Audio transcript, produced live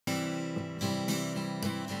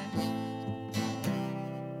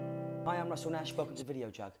Hi, I'm Russell Nash, welcome to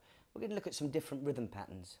Videojug. We're going to look at some different rhythm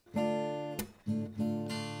patterns.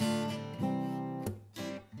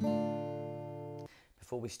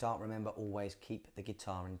 Before we start, remember, always keep the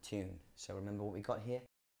guitar in tune. So remember what we got here?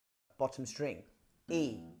 Bottom string,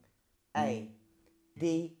 E, A,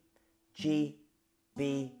 D, G,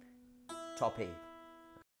 B, top E.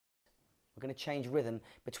 We're going to change rhythm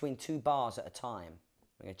between 2 bars at a time.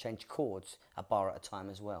 We're going to change chords a bar at a time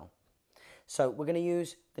as well. So we're going to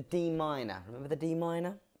use the D minor. Remember the D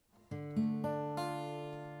minor?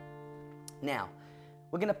 Now,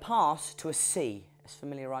 we're going to pass to a C. Let's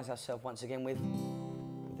familiarise ourselves once again with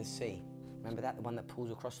the C. Remember that, the one that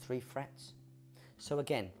pulls across 3 frets? So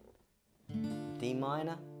again, D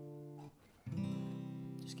minor.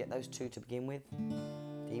 Just get those 2 to begin with.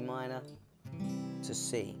 D minor to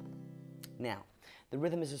C. Now, the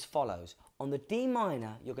rhythm is as follows. On the D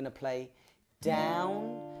minor, you're going to play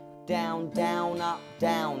down, down, down, up,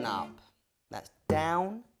 down, up. That's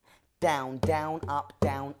down, down, down, up,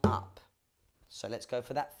 down, up. So let's go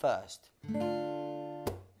for that first.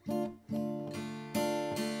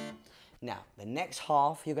 Now, the next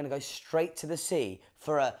half, you're going to go straight to the C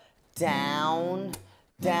for a down,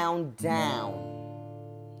 down, down.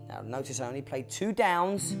 Now, notice I only played 2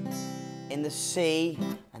 downs in the C,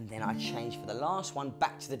 and then I change for the last one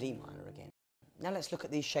back to the D minor again. Now let's look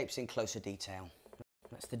at these shapes in closer detail.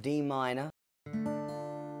 That's the D minor,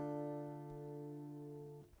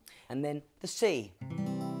 and then the C.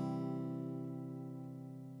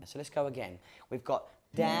 So let's go again. We've got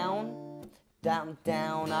down, down,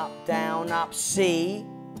 down, up, C,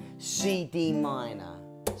 C, D minor.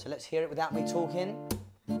 So let's hear it without me talking.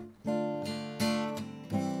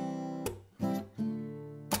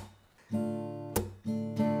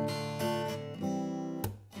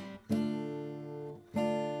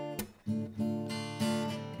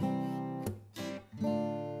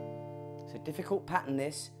 It's a difficult pattern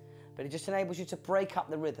this, but it just enables you to break up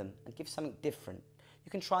the rhythm and give something different.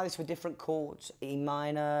 You can try this with different chords, E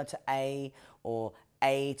minor to A, or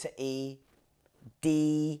A to E,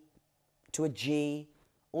 D to a G,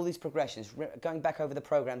 all these progressions. Going back over the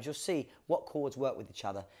programs, you'll see what chords work with each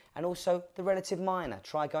other. And also the relative minor.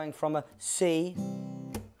 Try going from a C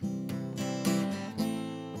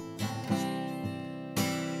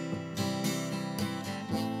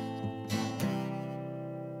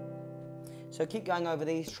So keep going over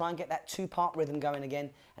these, try and get that 2-part rhythm going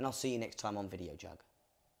again, and I'll see you next time on Videojug.